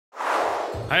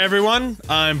Hi everyone,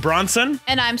 I'm Bronson.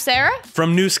 And I'm Sarah.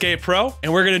 From NewScapePro,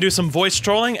 and we're gonna do some voice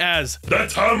trolling as the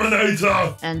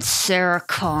Terminator! And Sarah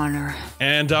Connor.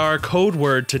 And our code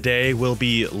word today will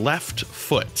be left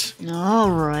foot.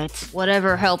 Alright,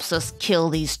 whatever helps us kill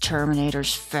these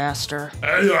Terminators faster.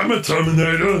 Hey, I'm a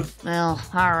Terminator. Well,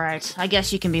 alright, I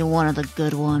guess you can be one of the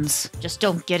good ones. Just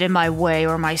don't get in my way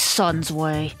or my son's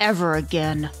way, ever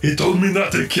again. He told me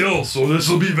not to kill, so this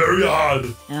will be very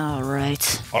hard.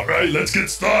 Alright. Alright, let's get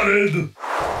started.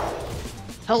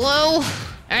 Hello?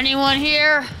 Anyone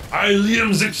here? Hi,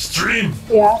 Liam's Extreme.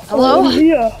 Yeah. Hello? I'm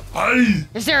here. Hi.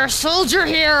 Is there a soldier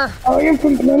here? I am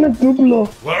from Planet Duplo.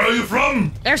 Where are you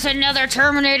from? There's another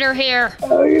Terminator here.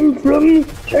 I am from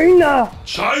China.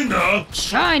 China?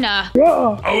 China?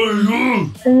 Yeah. How are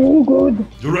you? I'm good.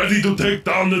 You ready to take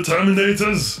down the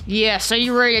Terminators? Yes, are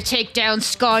you ready to take down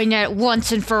Skynet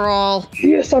once and for all?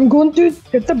 Yes, I'm going to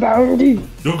get the bounty.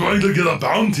 You're going to get a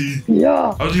bounty?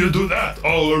 Yeah. How do you do that?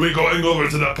 Oh, are we going over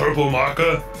to that purple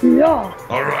marker? Yeah.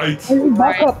 Alright. I need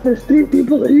backup. There's 3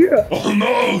 people here. Oh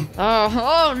no!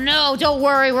 Oh no, don't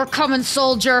worry, we're coming,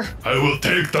 soldier. I will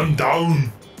take them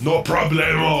down. No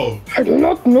problemo. I do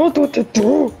not know what to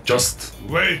do. Just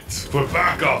wait for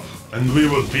backup, and we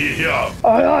will be here.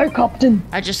 Aye, aye, Captain.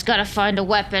 I just gotta find a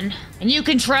weapon. And you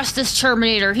can trust this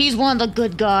Terminator, he's one of the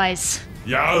good guys.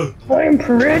 Yeah? I am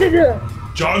Predator.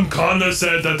 John Connor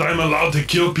said that I'm allowed to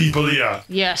kill people here.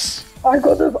 Yes. I'm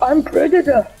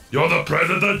Predator. You're the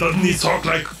Predator? Doesn't he talk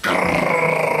like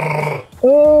grrrr?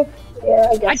 Yeah,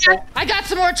 I guess so. I got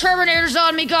some more Terminators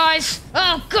on me, guys.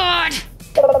 Oh, God.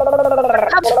 Oh,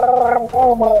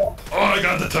 I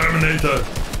got the Terminator.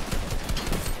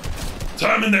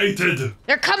 Terminated.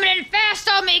 They're coming in fast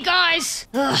on me, guys.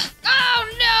 Ugh. Oh,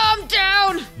 no, I'm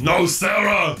down. No,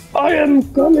 Sarah. I am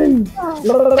coming. I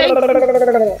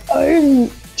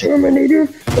am Terminator,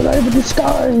 but I have a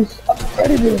disguise. I'm a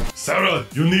Predator. Sarah,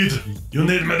 you need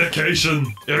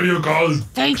medication. Here you go.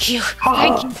 Thank you.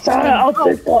 Thank you. Sarah, I'll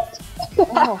take that.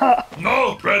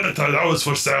 No, Predator, that was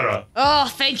for Sarah. Oh,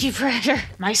 thank you, Predator.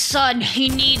 My son, he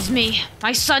needs me.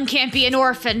 My son can't be an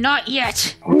orphan, not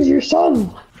yet. Who's your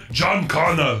son? John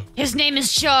Connor. His name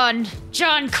is John.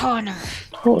 John Connor.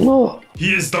 Oh no.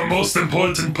 He is the most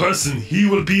important person. He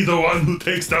will be the one who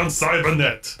takes down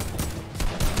Cybernet.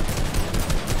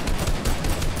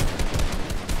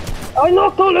 I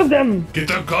knocked all of them. Get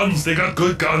their guns. They got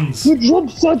good guns. Good job,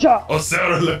 Saja. Oh,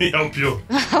 Sarah, let me help you.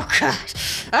 Oh, God.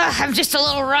 I'm just a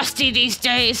little rusty these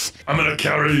days. I'm gonna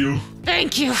carry you.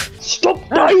 Thank you. Stop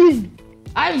dying.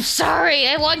 I'm sorry.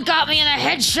 One got me in a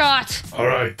headshot. All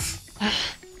right.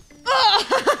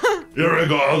 Oh. Here I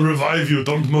go. I'll revive you.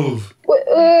 Don't move.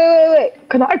 Wait.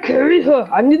 Can I carry her?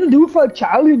 I need to do it for a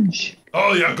challenge.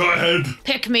 Oh, yeah, go ahead.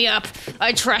 Pick me up.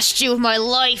 I trust you with my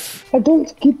life. I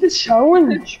don't get this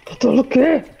challenge, but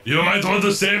okay. You might want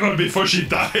to save her before she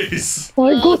dies.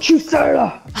 I got you,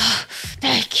 Sarah.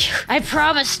 Thank you. I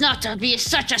promise not to be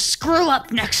such a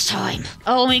screw-up next time.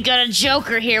 Oh, we got a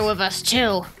Joker here with us,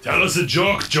 too. Tell us a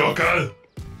joke, Joker.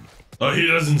 Oh, he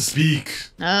doesn't speak.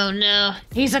 Oh, no.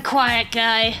 He's a quiet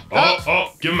guy.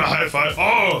 Oh, give him a high five.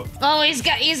 Oh, he's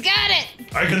got it.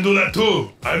 I can do that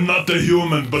too. I'm not the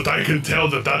human, but I can tell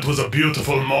that was a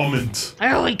beautiful moment.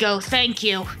 There we go. Thank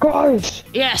you. Guys,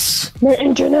 Yes. my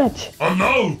internet. Oh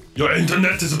no! Your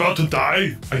internet is about to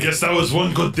die? I guess that was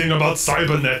one good thing about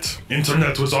Cybernet.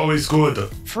 Internet was always good.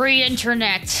 Free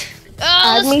internet.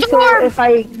 Add Oh, me the so storm! if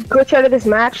I glitch out of this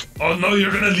match. Oh no,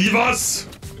 you're gonna leave us?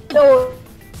 No.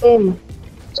 Oh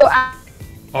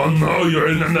no, your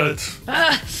internet.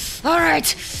 All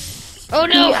right. Oh,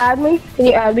 Can you no. add me? Can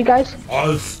you add me, guys?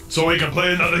 So we can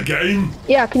play another game?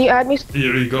 Yeah, can you add me?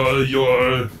 Here you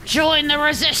go, Join the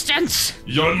resistance.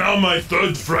 you're now my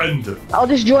third friend. I'll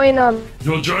just join,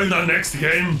 You'll join our next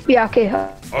game? yeah, okay.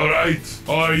 Alright.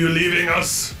 Oh, are you leaving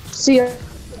us? See ya.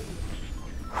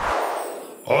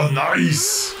 Oh,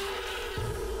 nice.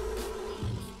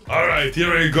 Alright,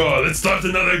 here we go. Let's start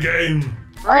another game.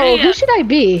 Oh, who should I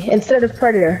be instead of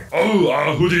Predator?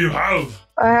 Oh, who do you have?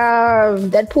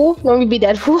 Deadpool? Want me to be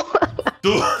Deadpool?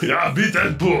 Yeah, be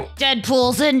Deadpool.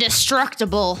 Deadpool's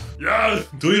indestructible. Yeah,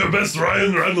 do your best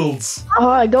Ryan Reynolds. Oh,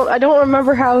 I don't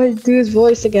remember how to do his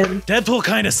voice again. Deadpool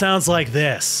kind of sounds like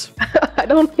this. I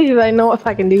don't even know if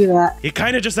I can do that. He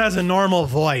kind of just has a normal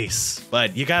voice,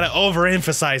 but you gotta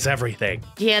overemphasize everything.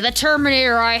 Yeah, the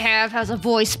Terminator I have has a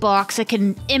voice box that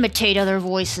can imitate other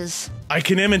voices. I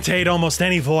can imitate almost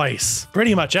any voice,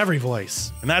 pretty much every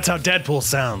voice, and that's how Deadpool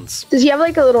sounds. Does he have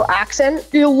like a little accent?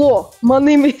 Hello, my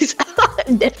name is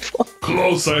Deadpool.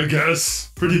 Close, I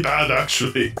guess. Pretty bad,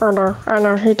 actually. I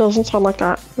know, he doesn't sound like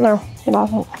that. No, he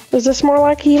doesn't. Is this more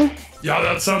like him? Yeah,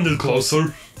 that sounded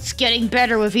closer. It's getting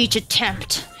better with each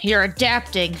attempt. You're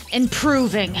adapting,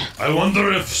 improving. I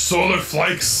wonder if Solar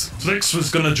Flix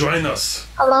was gonna join us.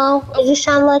 Hello? Does this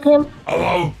sound like him?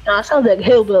 Hello? Nah, it sounds like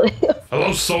Hillbilly.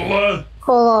 Hello, Solar?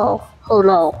 Hello.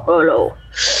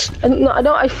 And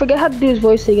no, I forget how to do his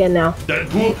voice again now.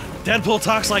 Deadpool? Deadpool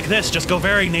talks like this, just go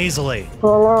very nasally.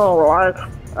 Hello,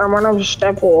 my name's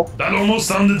Deadpool. That almost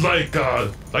sounded like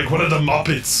one of the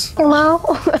Muppets. Hello?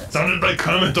 Sounded like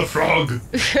Kermit the Frog.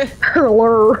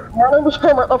 Hello. My name is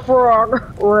Kermit the Frog.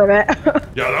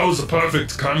 Yeah, that was a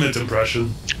perfect Kermit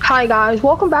impression. Hi guys,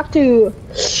 welcome back to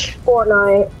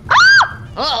Fortnite.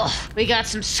 Oh, we got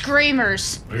some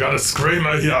screamers. We got a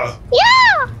screamer here.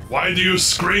 Yeah! Why do you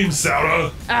scream,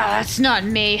 Sarah? That's not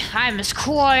me. I'm as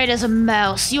quiet as a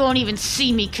mouse. You won't even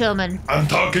see me coming. I'm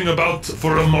talking about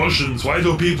for emotions. Why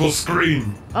do people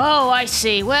scream? Oh, I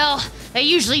see. Well, they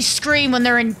usually scream when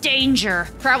they're in danger.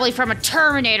 Probably from a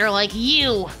Terminator like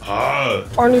you. Ah,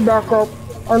 I need backup.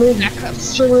 I need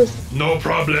serious. no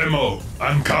problemo.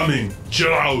 I'm coming.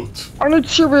 Chill out. I need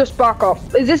serious backup.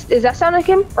 Does that sound like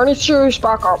him? I need serious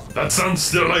backup. That sounds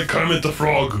still like Kermit the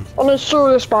Frog. I need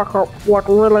serious backup. Like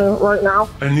really, right now.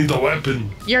 I need a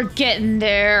weapon. You're getting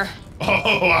there.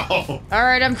 Oh, wow.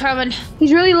 Alright, I'm coming.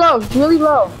 He's really low. He's really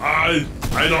low. I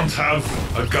don't have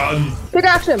a gun.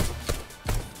 Pickaxe him.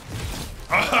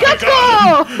 Let's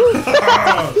go!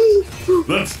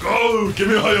 Let's go! Give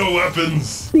me all your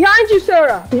weapons! Behind you,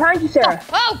 Sarah! Behind you, Sarah!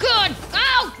 Oh, good!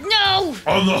 Oh, no!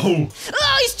 Oh no!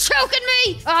 Oh, he's choking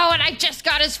me! Oh, and I just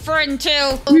got his friend, too.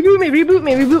 Reboot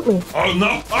me. Oh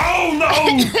no! Oh no!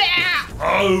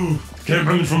 Oh! Came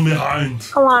in from behind.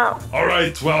 Hello.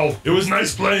 Alright, well, it was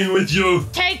nice playing with you.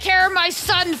 Take care of my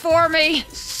son for me.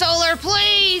 Solar,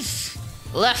 please.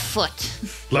 Left foot.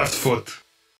 Left foot.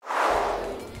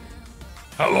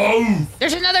 Hello?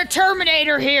 There's another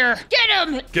Terminator here. Get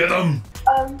him! Get him!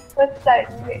 What's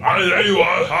that? Hi, there you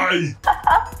are, hi!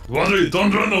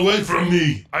 Don't run away from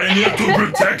me! I am here to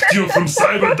protect you from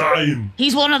Cyberdyne!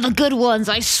 He's one of the good ones,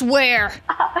 I swear.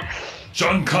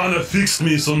 John Connor fixed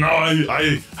me, so now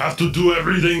I have to do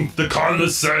everything the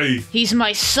Connors say. He's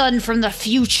my son from the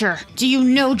future. Do you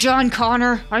know John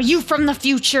Connor? Are you from the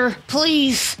future?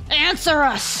 Please, answer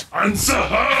us. Answer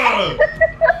her!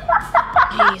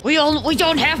 We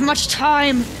don't have much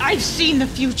time. I've seen the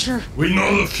future. We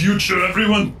know the future.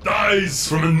 Everyone dies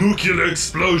from a nuclear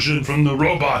explosion from the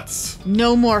robots.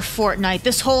 No more Fortnite.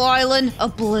 This whole island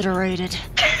obliterated.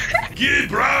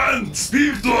 Gibrand,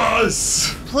 speak to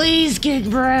us! Please,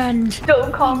 Gigbrand.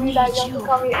 Don't call me that. Don't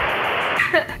call me.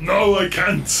 No, I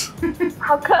can't.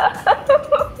 How come?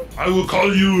 I will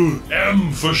call you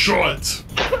M for short.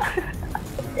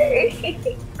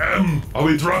 M, are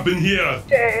we dropping here?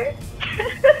 Sure.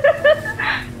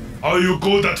 Are you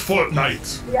good at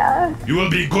Fortnite? Yeah. You will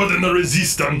be good in the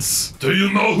Resistance. Do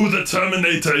you know who the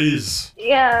Terminator is?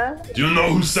 Yeah. Do you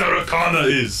know who Sarah Connor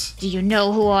is? Do you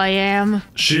know who I am?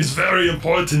 She's very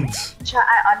important.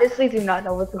 I honestly do not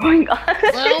know what's going on.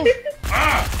 Well,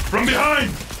 Ah! From behind!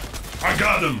 I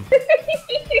got him.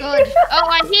 good. Oh,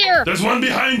 I'm here. There's one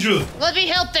behind you. Let me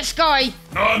help this guy.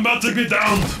 No, I'm about to be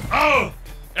downed. Oh!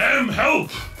 M,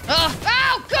 help!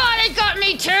 Oh, God, it got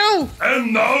me too.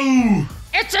 M, no!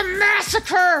 It's a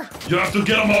massacre. You have to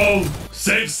get them all.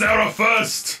 Save Sarah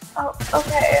first. Oh,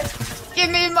 okay. Give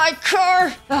me my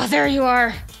car. Oh, there you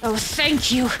are. Oh, thank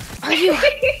you.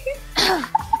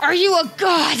 Are you a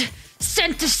god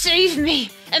sent to save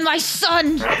me and my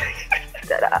son?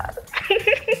 Shut up.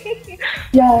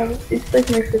 Yeah, it's like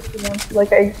my 50 months.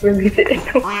 Like, I really didn't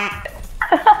know.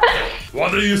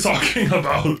 What are you talking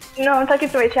about? No, I'm talking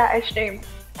to my chat. I stream.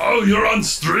 Oh, you're on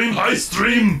stream? Hi,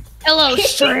 stream. Hello,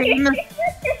 stream.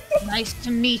 Nice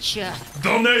to meet you.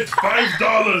 Donate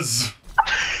 $5.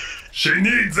 She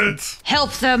needs it.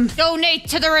 Help them. Donate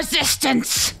to the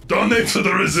resistance. Donate to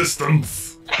the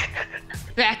Resistance.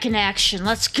 Back in action.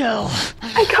 Let's go.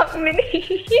 I got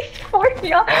minis for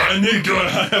y'all. I need to. I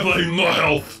have like no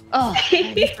health. Oh,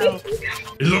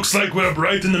 It looks like we're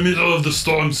right in the middle of the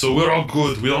storm, so we're all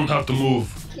good. We don't have to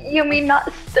move. You mean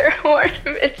not stir or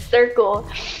it's circle?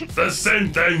 The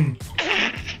same thing.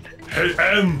 Hey,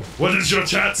 M, what is your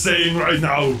chat saying right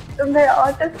now? They're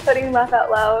all just putting laugh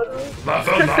out loud. Laugh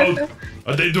out loud.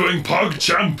 Are they doing Pog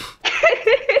Champ?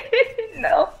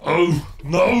 No. Oh,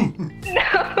 no.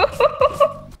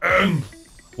 No.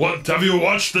 What, have you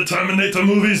watched the Terminator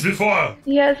movies before?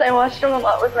 Yes, I watched them a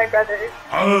lot with my brother.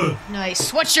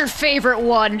 nice. What's your favorite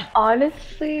one?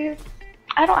 Honestly,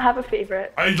 I don't have a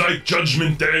favorite. I like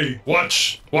Judgment Day.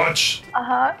 Watch.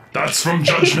 Uh-huh. That's from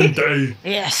Judgment Day.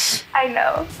 Yes. I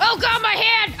know. Oh god, my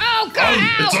hand! Oh god!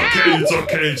 Ow, It's ow.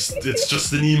 okay. It's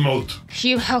just an emote.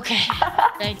 Phew, okay.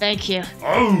 Thank you.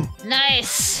 Oh,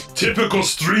 Nice. typical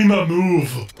streamer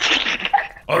move.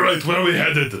 Alright, where are we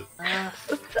headed?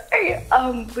 Sorry.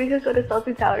 We just go to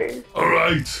Salty Towers.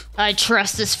 Alright. I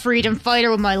trust this freedom fighter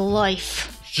with my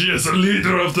life. She is a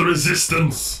leader of the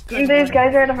resistance. There's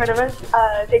guys right in front of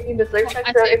us, taking the slurp check,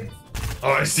 so if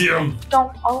Oh, I see them.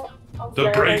 don't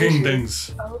They're breaking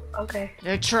things. Oh, okay.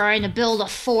 They're trying to build a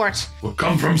fort. We'll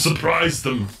come from surprise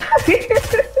them.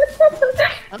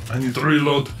 I need to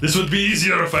reload. This would be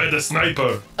easier if I had a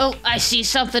sniper. Oh, I see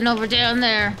something over down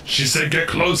there. She said get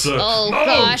closer. Oh No!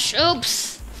 gosh,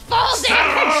 oops. Fall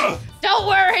damage! Sarah! Don't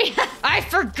worry, I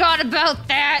forgot about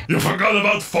that. You forgot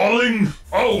about falling?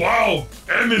 Oh wow!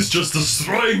 M is just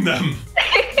destroying them.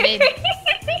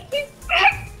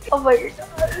 Oh my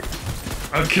god.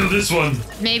 I'll kill this one.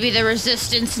 Maybe the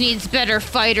resistance needs better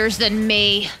fighters than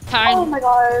me. Oh Time. my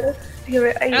god. Damn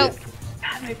it, Oh.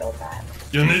 how do I build that?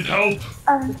 You need help?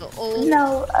 Oh,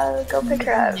 No, go pick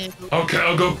her up. Okay,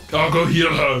 I'll go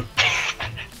heal her.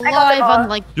 live on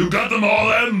like. You got them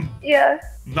all, M? Yeah.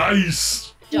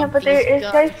 Nice. Yeah, but there is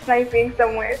guys sniping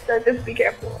somewhere, so just be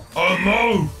careful. Oh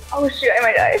no! Oh shoot, I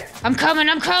might die. I'm coming.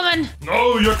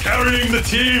 No, you're carrying the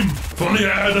team! If only I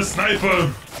had a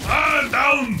sniper. Ah,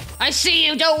 down! I see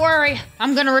you, don't worry.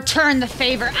 I'm gonna return the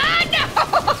favor.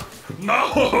 Ah, no!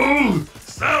 No!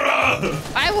 Sarah!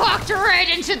 I walked right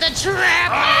into the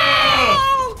trap.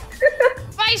 Ah! No!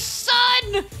 My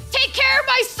son! Take care of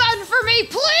my son for me,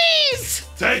 please!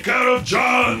 Take care of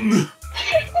John!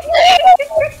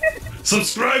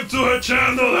 Subscribe to her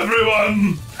channel,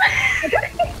 everyone!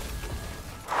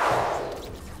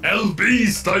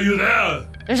 LBeast, are you there?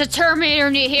 There's a Terminator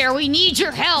near here. We need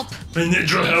your help. We need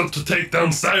your help to take down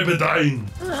Cyberdyne.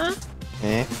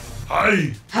 Eh?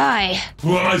 Hi, Hi.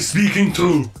 who am I speaking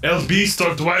to? LBeast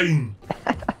or Dwayne?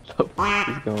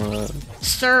 What's going on?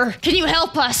 Sir, can you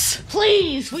help us?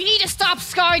 Please, we need to stop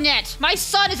Skynet. My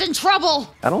son is in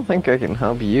trouble. I don't think I can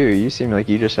help you. You seem like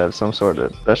you just have some sort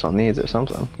of special needs or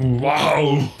something.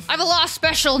 Wow! I've lost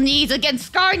special needs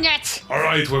against Skynet.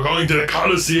 Alright, we're going to the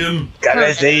Coliseum.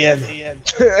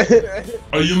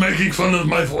 Are you making fun of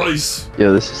my voice?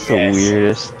 Yo, this is the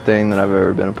weirdest thing that I've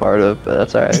ever been a part of, but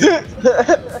that's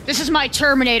alright. This is my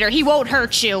Terminator. He won't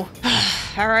hurt you.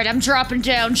 Alright, I'm dropping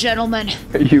down, gentlemen.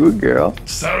 Are you a girl?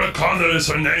 Sarah Connor is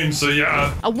her name, so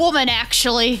yeah. A woman,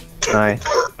 actually. Nice.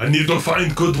 I need to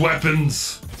find good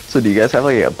weapons. So do you guys have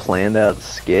like a planned out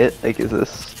skit? Like, is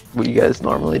this what you guys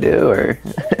normally do, or?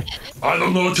 I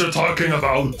don't know what you're talking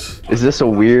about. Is this a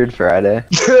weird Friday?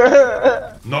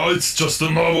 No, it's just a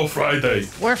normal Friday.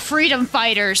 We're freedom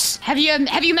fighters. Have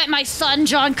you met my son,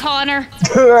 John Connor?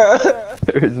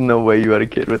 There is no way you had a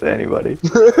kid with anybody.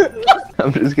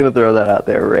 I'm just gonna throw that out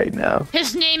there right now.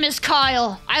 His name is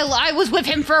Kyle. I was with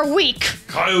him for a week,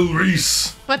 Kyle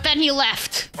Reese. but then he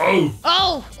left. Oh,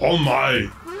 Oh, oh my.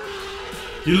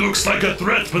 He looks like a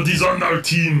threat, but he's on our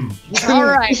team. all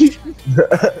right.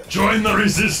 Join the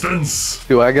resistance.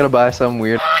 Do I gotta buy some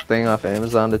weird thing off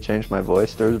Amazon to change my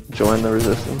voice to join the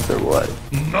resistance, or what?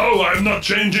 No, I'm not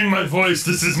changing my voice.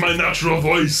 This is my natural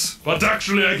voice. But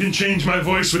actually, I can change my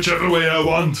voice whichever way I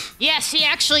want. Yes, he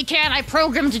actually can. I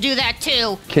programmed to do that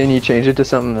too. Can you change it to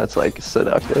something that's like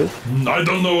seductive? I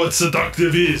don't know what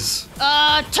seductive is.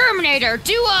 Terminator,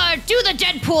 do the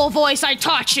Deadpool voice I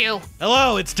taught you.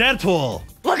 Hello, it's Deadpool.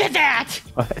 Look at that.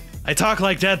 What? I talk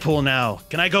like Deadpool now.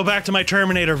 Can I go back to my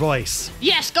Terminator voice?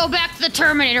 Yes, go back to the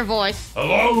Terminator voice.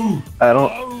 Hello? I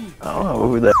don't know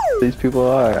who the these people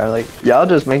are. Like, y'all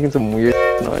just making some weird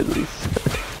noises.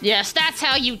 Yes, that's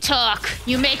how you talk.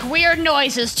 You make weird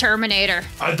noises, Terminator.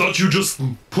 I thought you just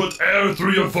put air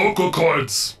through your vocal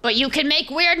cords. But you can make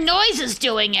weird noises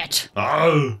doing it.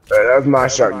 Ah. That's my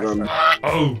shotgun.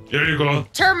 Oh, here you go.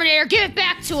 Terminator, give it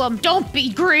back to him. Don't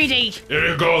be greedy. Here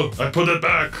you go. I put it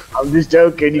back. I'm just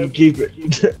joking, you can keep it.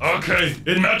 Okay,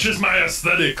 it matches my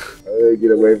aesthetic. Get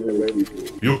away from the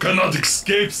people. You cannot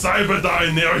escape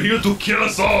Cyberdyne. They are here to kill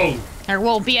us all. There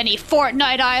won't be any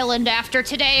Fortnite Island after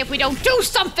today if we don't do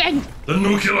something. The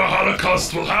nuclear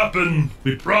holocaust will happen.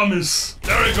 We promise.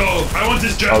 There we go. I want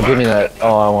this jetpack. Oh, give me that.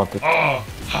 Oh, I want this. Oh,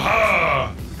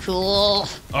 haha. Cool.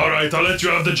 Alright, I'll let you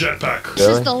have the jetpack. This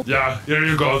is Really? the- Yeah, here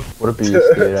you go. What a beast,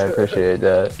 dude. I appreciate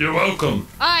that. You're welcome.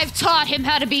 I've taught him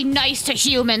how to be nice to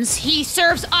humans. He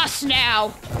serves us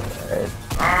now.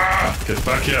 Get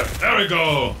back here. There we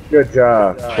go. Good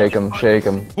job. Shake him, shake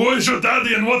him. Who is your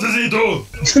daddy and what does he do?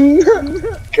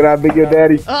 Can I be your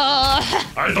daddy?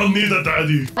 I don't need a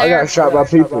daddy. I got shot by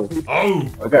people. Oh,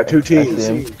 I got 2 teams.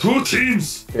 Him. 2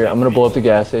 teams. Here, I'm gonna blow up the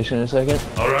gas station in a second.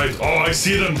 Alright. Oh, I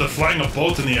see them. They're flying a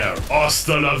boat in the air.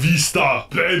 Hasta la vista,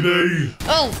 baby.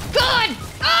 Oh, God!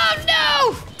 Oh,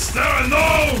 no! Sarah,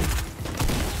 no!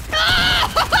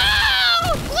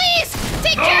 Oh, please!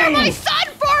 Take care of my son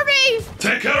for me!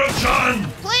 Take care of John.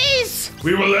 Please!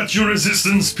 We will let you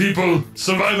resistance people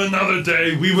survive another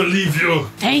day. We will leave you.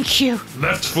 Thank you.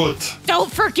 Left foot.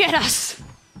 Don't forget us.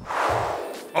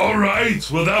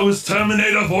 Alright, well that was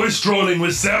Terminator voice trolling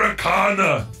with Sarah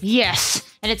Connor. Yes,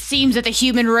 and it seems that the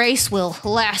human race will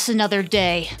last another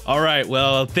day. All right,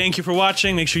 well, thank you for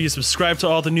watching. Make sure you subscribe to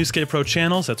all the NewScapePro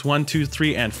channels. That's 1, 2,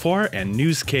 3, and 4, and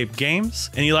NewScape Games.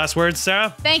 Any last words,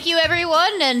 Sarah? Thank you,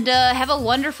 everyone, and have a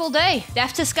wonderful day.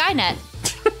 Death to Skynet.